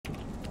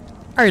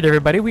Alright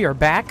everybody, we are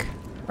back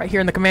right here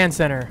in the command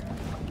center.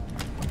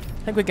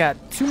 I think we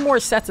got 2 more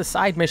sets of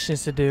side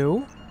missions to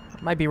do.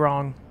 Might be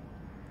wrong.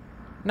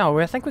 No,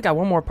 I think we got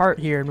 1 more part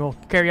here and we'll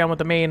carry on with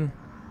the main.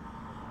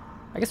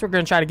 I guess we're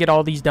going to try to get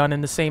all these done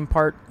in the same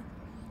part.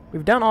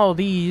 We've done all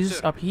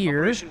these up here.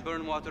 Operation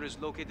Burnwater is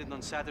located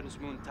on Saturn's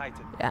moon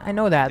Titan. Yeah, I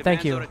know that.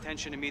 Thank you.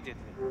 Attention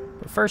immediately.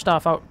 But first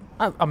off,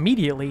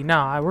 immediately?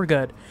 Nah, we're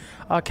good.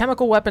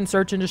 Chemical weapon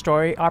search and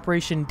destroy.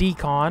 Operation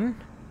Decon.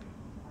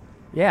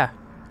 Yeah.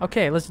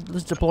 Okay, let's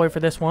deploy for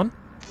this one.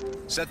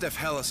 Setef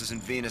Hellas is in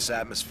Venus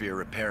atmosphere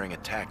repairing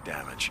attack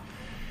damage.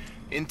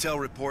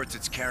 Intel reports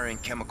it's carrying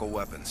chemical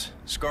weapons.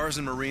 Scars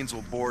and Marines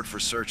will board for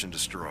search and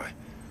destroy.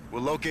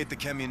 We'll locate the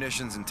chem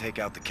munitions and take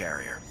out the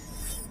carrier.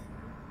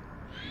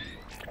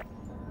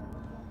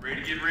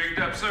 Ready to get rigged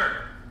up,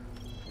 sir.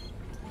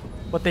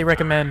 What they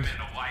recommend. A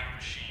light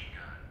machine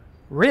gun.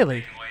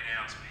 Really? They can lay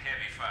down some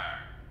heavy fire.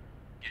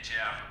 Get you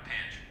out of a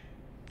pinch.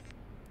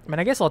 I mean,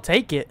 I guess I'll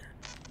take it.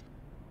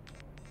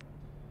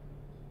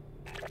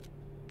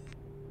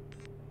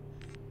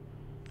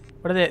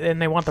 What are they?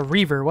 And they want the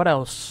Reaver. What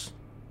else?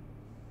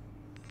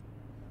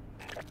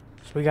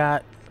 So we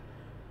got...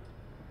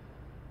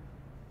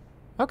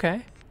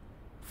 Okay.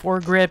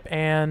 Foregrip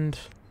and...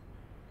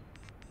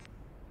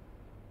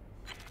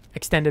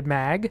 extended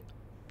mag.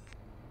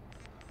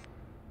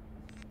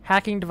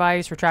 Hacking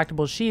device,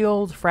 retractable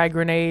shield, frag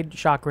grenade,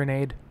 shock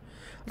grenade.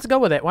 Let's go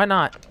with it. Why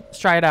not? Let's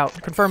try it out.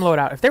 Confirm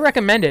loadout. If they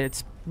recommend it,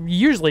 it's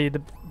usually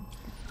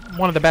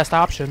one of the best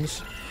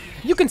options.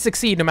 You can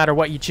succeed no matter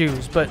what you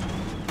choose, but...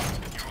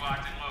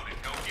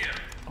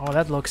 Oh,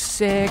 that looks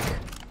sick.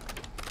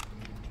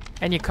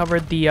 And you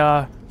covered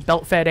the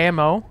belt-fed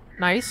ammo.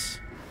 Nice.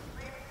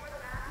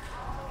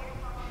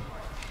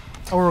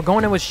 Oh, we're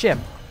going in with ship.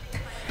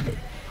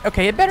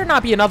 Okay, it better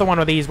not be another one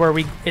of these where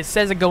it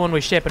says it go in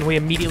with ship and we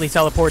immediately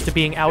teleport to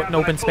being out in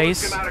open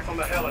space.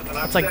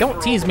 It's like,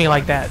 don't tease me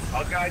like that.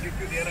 I'll guide you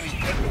through the enemy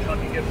ship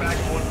until you get back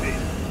in one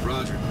piece.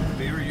 Roger.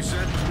 Beaver, you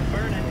said?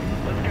 Burn it.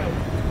 Let's go.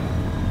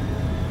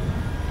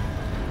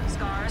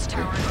 Scars,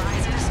 tower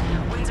rises.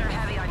 Winds are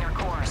heavy on your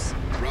course.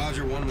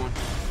 Roger, 1-1.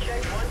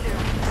 Check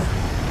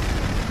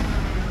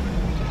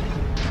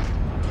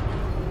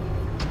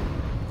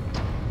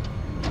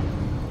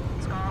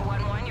 1-2. Scar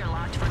 1-1, you're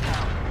locked for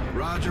go.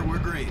 Roger, we're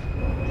green.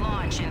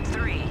 Launch in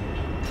 3, 2,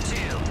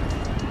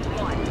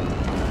 1.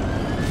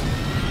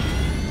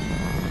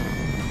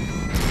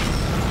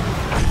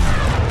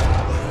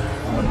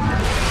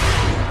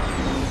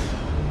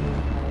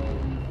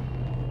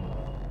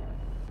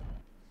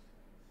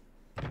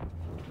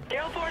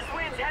 Gale Force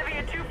winds heavy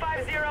at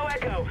 250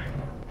 Echo.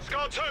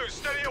 Skull 2,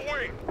 steady your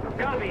wing.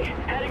 Copy.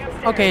 Heading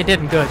upstairs. Okay, it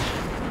didn't. Good.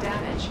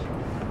 Damage.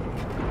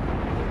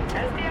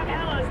 SDF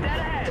Hellas dead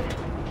ahead.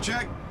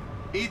 Check.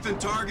 Ethan,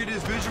 target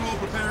is visual,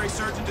 preparing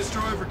search and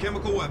destroy for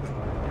chemical weapon.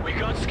 We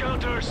got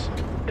scouters.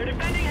 They're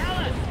defending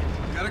Hellas.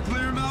 Gotta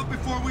clear them out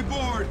before we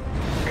board.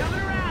 Coming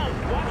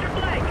around. Watch your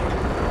flank.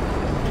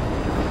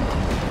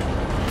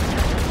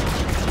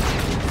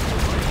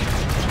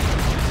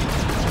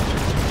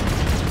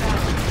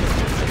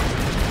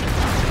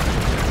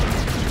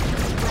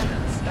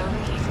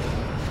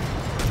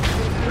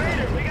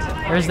 Raiders, we got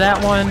light. There's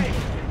that one.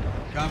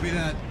 Copy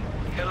that.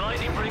 Can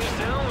lightning bring us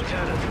down,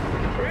 Lieutenant?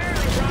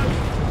 Rarely, bro.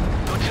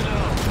 Don't you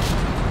know?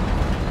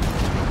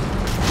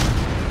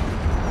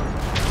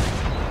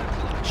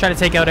 Try to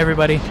take out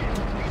everybody.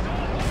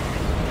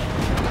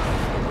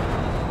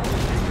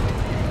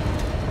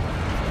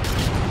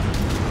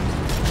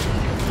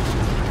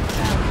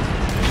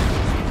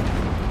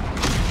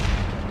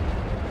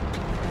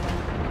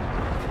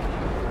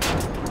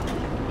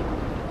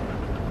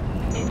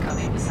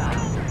 Incoming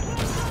missile.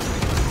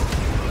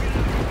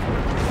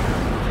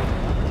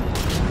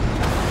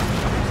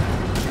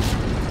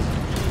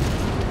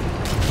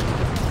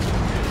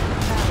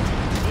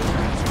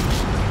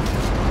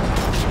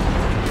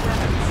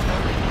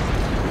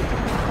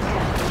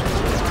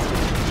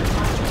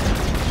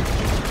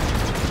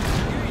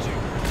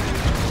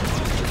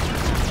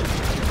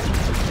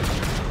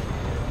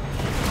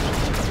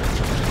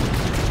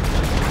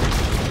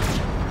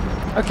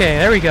 Okay,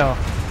 there we go.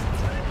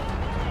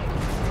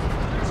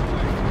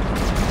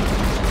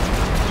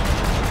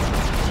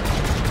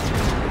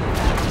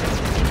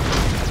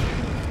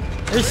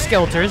 There's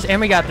skelters,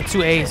 and we got the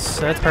 2 A's,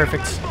 so that's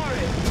perfect.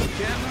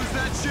 Can't lose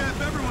that ship.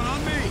 Everyone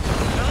on me.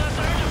 Hellas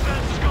air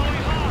defense is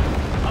going hot.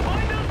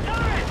 Avoid those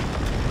turrets.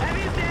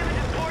 Heaviest damage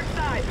is port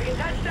side. We can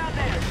touch down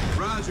there.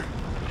 Roger.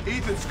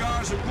 Ethan,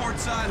 Scars are port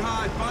side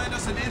high. Find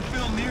us an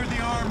infill near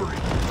the armory.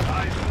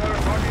 Eyes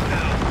are marking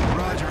down.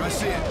 Roger, I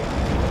see it.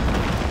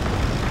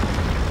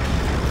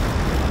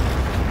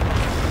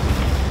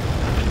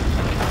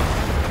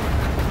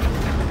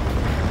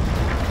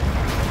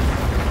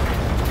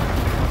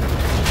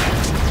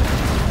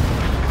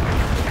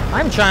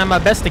 I'm trying my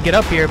best to get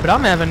up here, but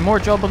I'm having more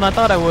trouble than I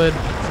thought I would.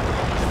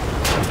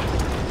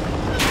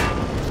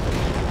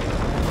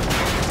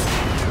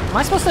 Am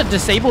I supposed to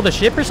disable the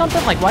ship or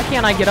something? Like, why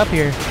can't I get up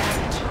here?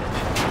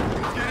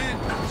 Get in.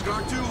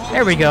 Scar 2, hold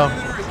There we the go.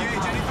 perimeter,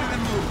 engage anything that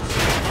moves.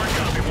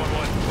 Copy,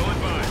 1-1.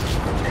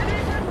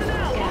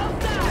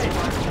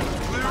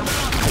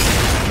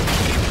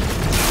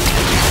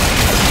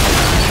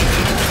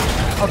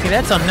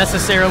 that's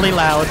unnecessarily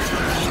loud.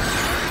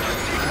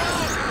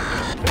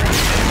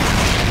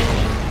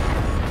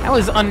 That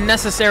was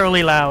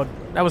unnecessarily loud.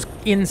 That was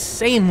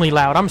insanely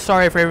loud. I'm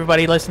sorry for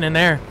everybody listening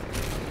there.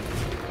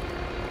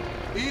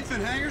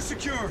 Ethan, hangar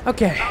secure.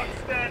 Okay.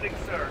 Outstanding,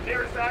 sir.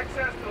 Nearest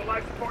access to the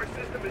life support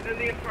system is in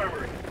the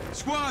infirmary.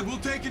 Squad, we'll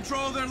take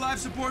control of their life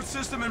support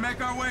system and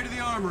make our way to the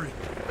armory.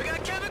 We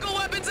got chemical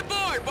weapons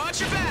aboard. Watch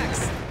your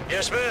backs.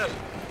 Yes, ma'am.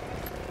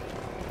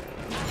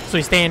 So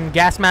he's staying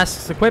gas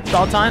masks equipped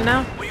all the time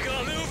now? We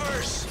got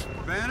movers.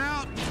 Van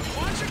out.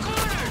 Watch your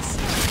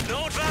corners.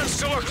 No advance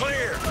till we're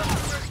clear.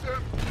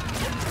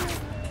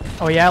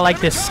 Oh yeah, I like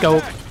this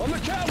scope. On the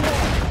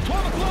catwalk.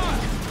 12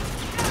 o'clock.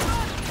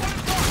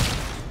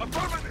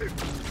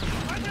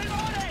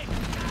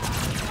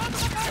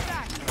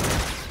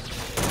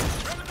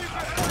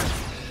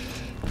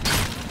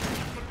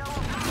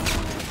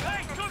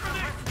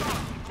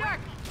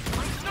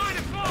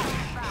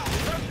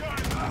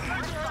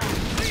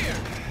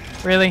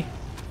 Really?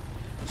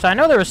 So I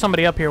know there was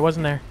somebody up here,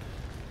 wasn't there?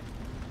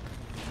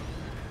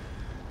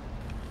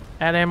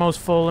 That ammo's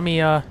full. Let me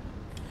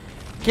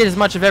get as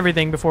much of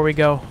everything before we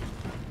go.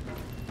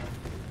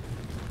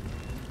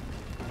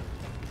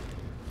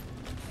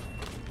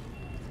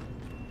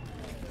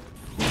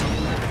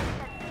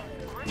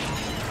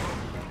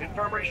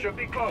 Infirmary should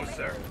be closed,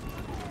 sir.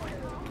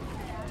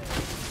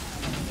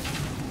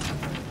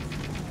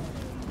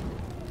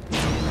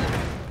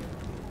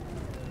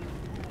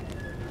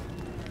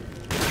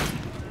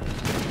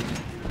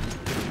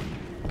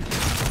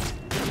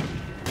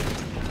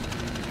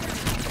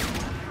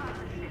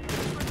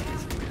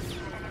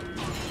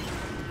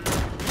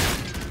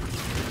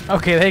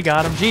 Okay, they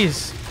got him.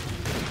 Jeez.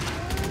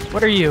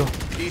 What are you?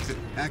 Ethan,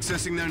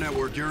 accessing their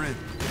network. You're in.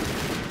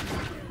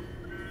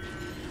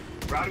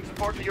 Routing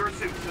support to your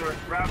suit, sir.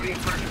 Gravity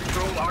and pressure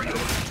control are yours.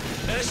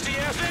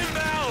 SDF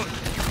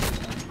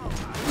inbound.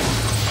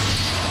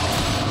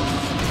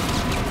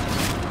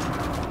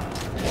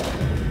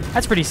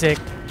 That's pretty sick.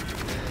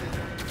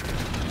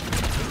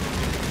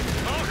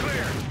 All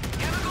clear.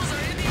 Chemicals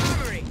are in the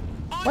armory.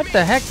 What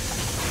the heck?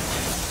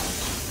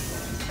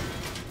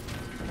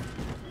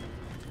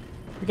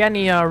 We got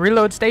any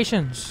reload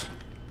stations?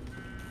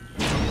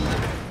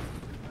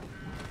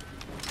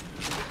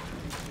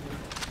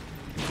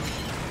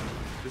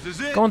 This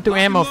is it. Going through Lock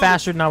and ammo load.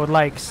 faster than I would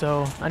like,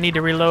 so I need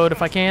to reload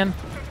if I can.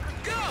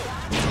 Go. All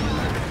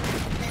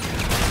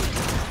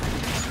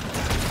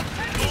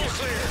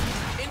clear.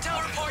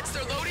 Intel reports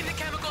they're loading the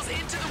chemicals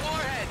into the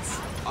warheads.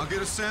 I'll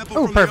get a sample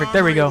Ooh, from perfect. the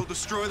There we armory. go. We'll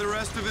destroy the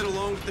rest of it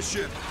along with the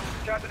ship.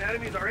 Captain,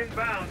 enemies are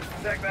inbound to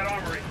protect that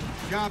armory.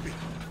 Copy.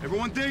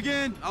 Everyone dig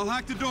in. I'll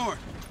hack the door.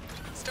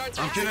 Starts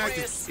I'm with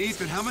connected. Reyes.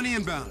 Ethan, how many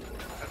inbound?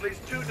 At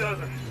least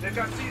 24. They've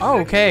got C6 Oh,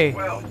 okay. as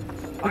well.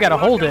 We gotta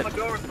hold it. The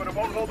doors, but it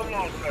won't hold them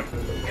long, sir.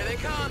 Here they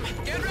come.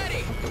 Get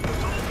ready.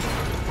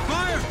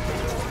 Fire!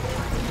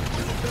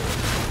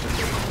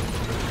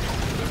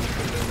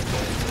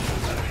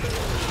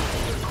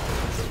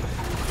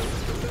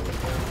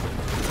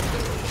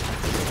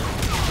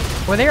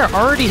 Well, they are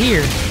already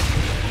here.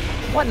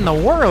 What in the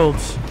world?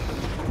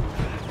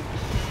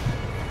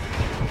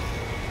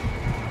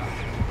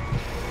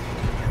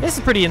 This is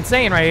pretty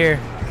insane right here.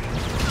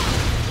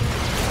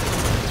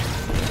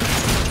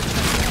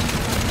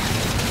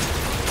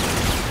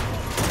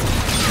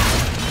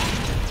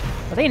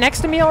 Are they next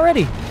to me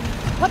already?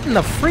 What in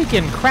the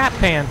freaking crap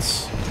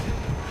pants?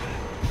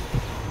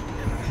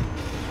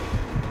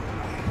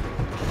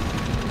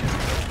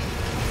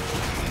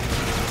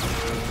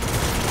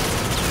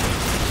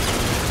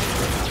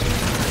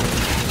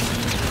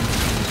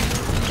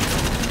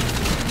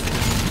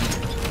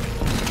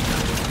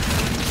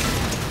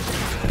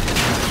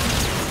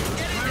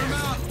 Clear 'em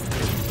out.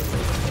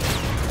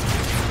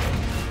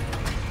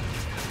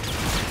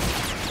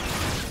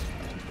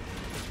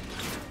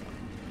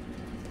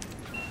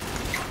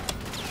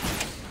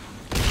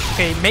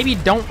 Okay, maybe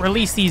don't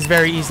release these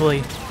very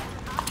easily.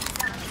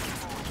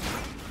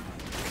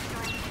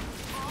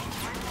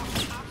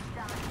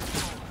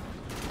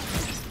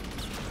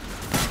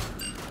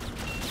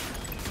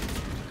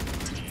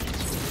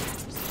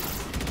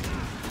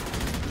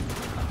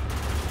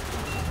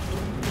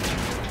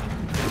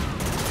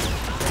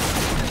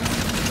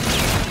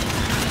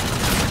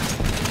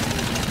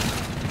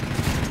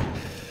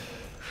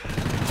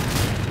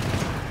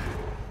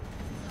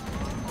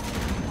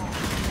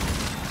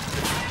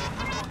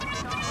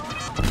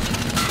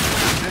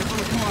 Sample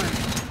acquired.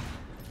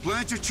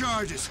 Plant your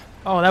charges.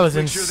 Oh, that was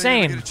Make sure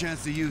they never insane. get a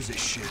chance to use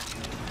this shit.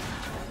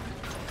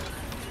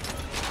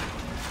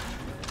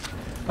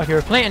 Okay,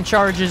 we're planting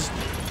charges.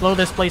 Blow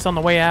this place on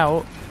the way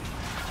out.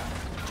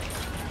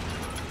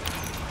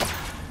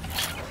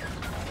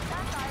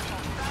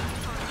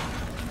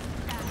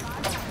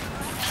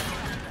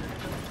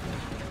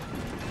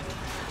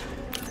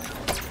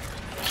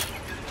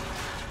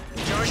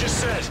 Charge is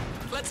set.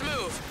 Let's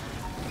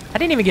move. I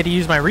didn't even get to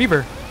use my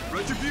Reaver.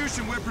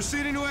 Retribution, we're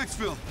proceeding to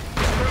exfil.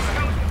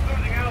 Personnel is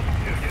losing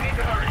altitude. You need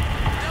to hurry.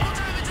 Double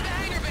time into the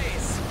hangar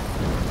base.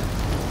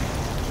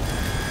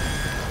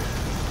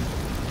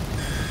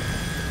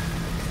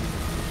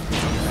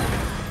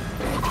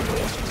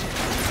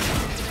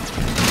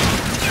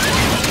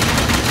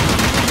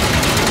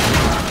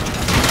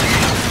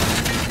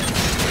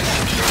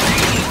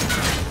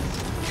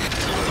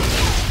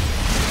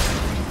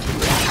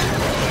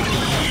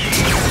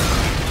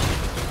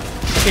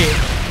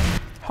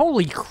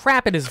 Holy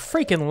crap, it is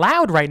freaking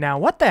loud right now.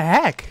 What the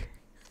heck?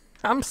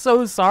 I'm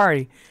so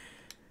sorry.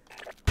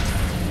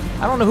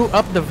 I don't know who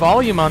upped the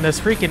volume on this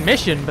freaking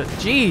mission, but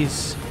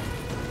jeez.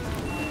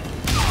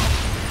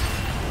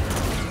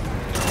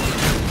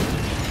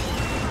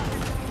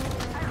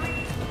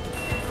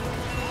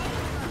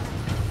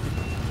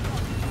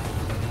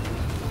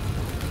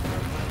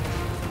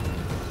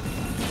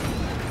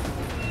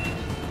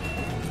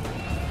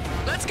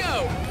 Let's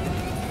go!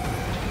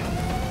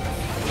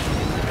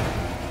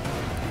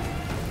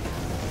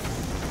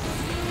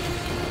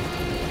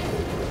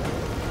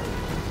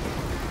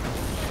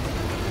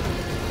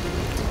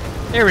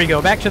 There we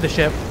go, back to the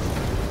ship.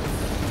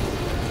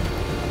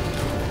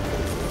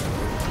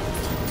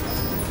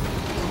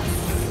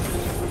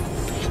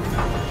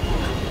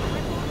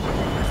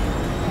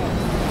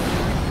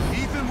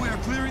 Ethan, we are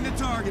clearing the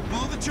target.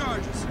 Blow the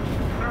charges.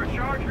 Sir,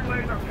 charge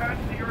relays are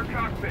passed to your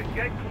cockpit.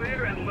 Get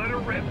clear and let her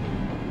rip.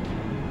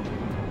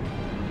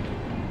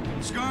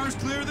 Scars,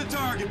 clear the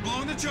target.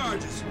 Blowing the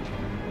charges.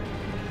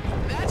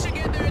 That should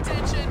get their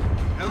attention.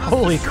 Ellis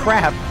Holy destroyed.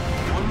 crap.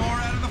 One more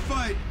out of the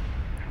fight.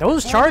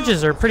 Those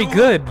charges are pretty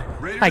good.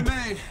 Ready to Like,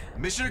 main.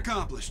 Mission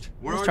accomplished.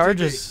 We're those RTB.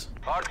 charges.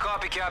 Hard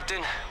copy,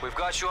 Captain. We've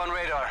got you on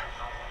radar.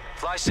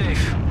 Fly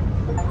safe.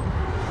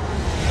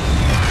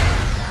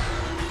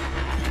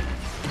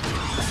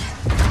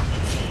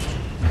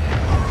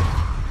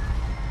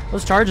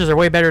 Those charges are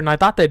way better than I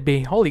thought they'd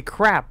be. Holy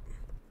crap.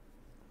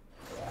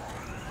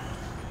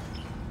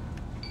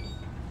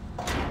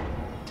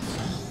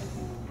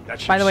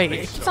 By the way,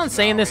 it keeps on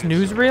saying this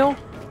newsreel.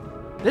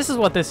 This is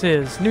what this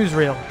is.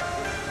 Newsreel.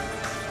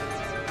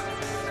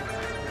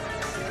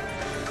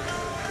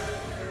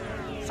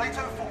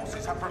 Sato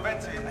forces have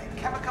prevented a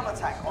chemical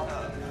attack on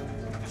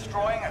Earth,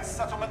 destroying a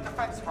settlement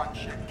defense front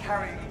ship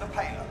carrying the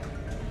payload.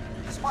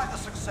 Despite the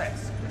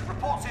success,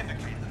 reports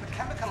indicate that the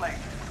chemical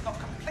agent was not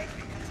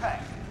completely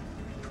contained.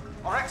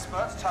 Our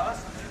experts tell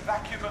us that the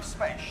vacuum of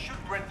space should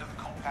render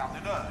the compound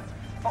inert,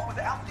 but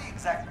without the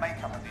exact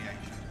makeup of the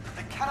agent,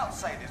 they cannot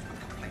say this with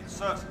complete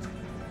certainty.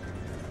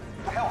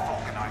 The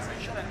Health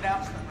Organization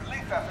announced that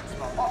relief efforts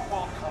for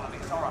off-world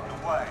colonies are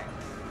underway.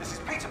 This is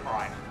Peter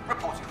Bryan,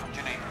 reporting from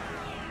Geneva.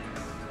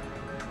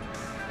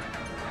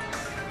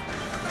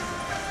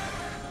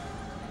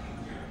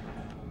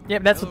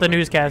 Yep, that's what the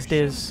newscast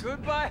is.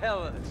 Goodbye,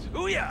 Hellas.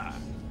 Hoo-yah!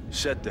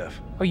 Set def.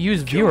 Oh,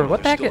 use viewer.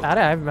 What the heck? understood.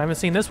 I haven't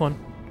seen this one.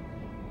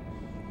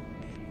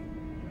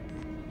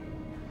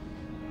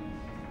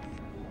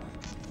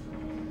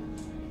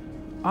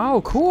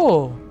 Oh,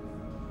 cool.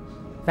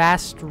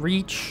 Vast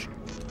reach.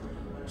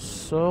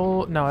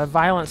 A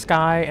violent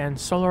sky and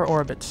solar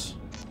orbits.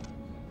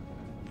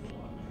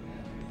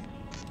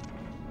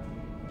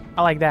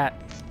 I like that.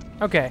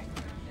 Okay.